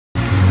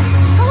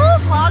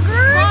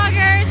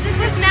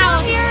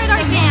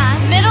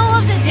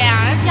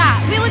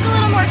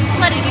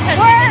because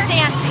we're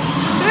dancing.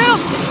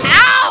 Pooped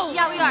out!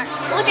 Yeah, we are.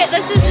 Look at,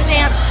 this is the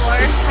dance floor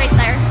right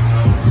there.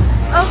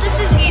 Oh, this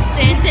is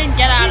Easton. Easton,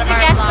 get out He's of our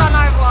a guest vlog. on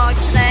our vlog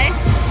today.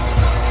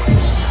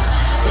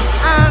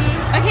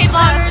 Okay,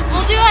 vloggers,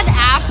 we'll do it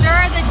after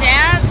the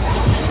dance.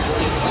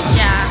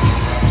 Yeah,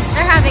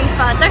 They're having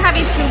fun. They're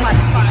having too much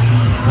fun.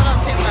 a little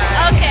too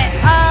much. Okay,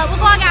 we'll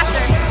vlog after.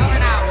 Over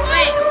now.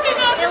 Wait.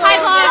 Hi,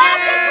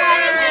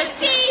 vloggers.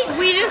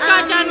 We just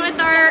got done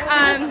with our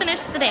Just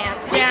finished the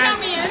dance.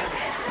 dance.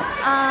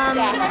 Oh,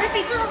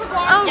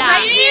 Yeah.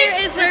 right here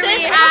is where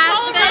we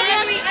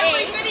Aspen.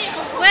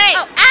 Wait,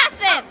 Oh,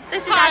 Aspen!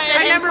 This is Aspen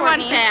our and number one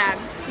Courtney. fan.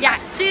 Yeah,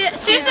 she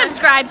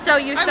subscribed, so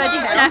you should She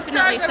too.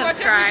 definitely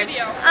subscribed.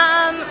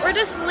 We're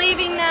just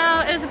leaving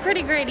now. It was a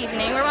pretty great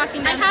evening. We're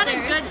walking I downstairs.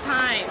 had a good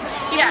time.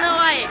 Even Yeah. though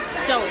I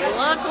don't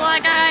look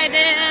like I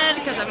did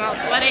because I'm all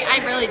sweaty, I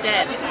really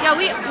did. Yeah,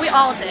 we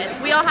all did.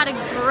 We all had a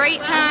great It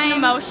was an time.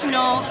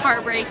 emotional,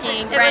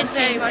 heartbreaking, It was very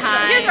wrenching emotional.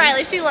 time. Here's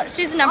Riley.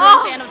 She's the number Oh.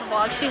 one fan of the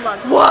vlog. She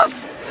loves it.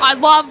 Woof! I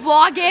love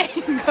vlogging.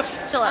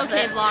 She loves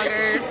Okay, it.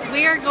 vloggers,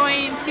 we are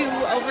going to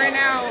over and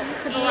out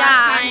for the Yeah,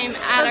 last time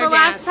at for our the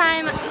last dance.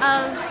 time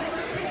of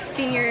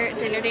senior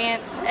dinner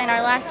dance and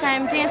our last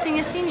time dancing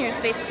as seniors,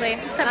 basically.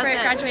 Except That's for it.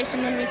 at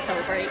graduation when we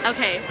celebrate.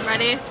 Okay,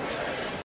 ready?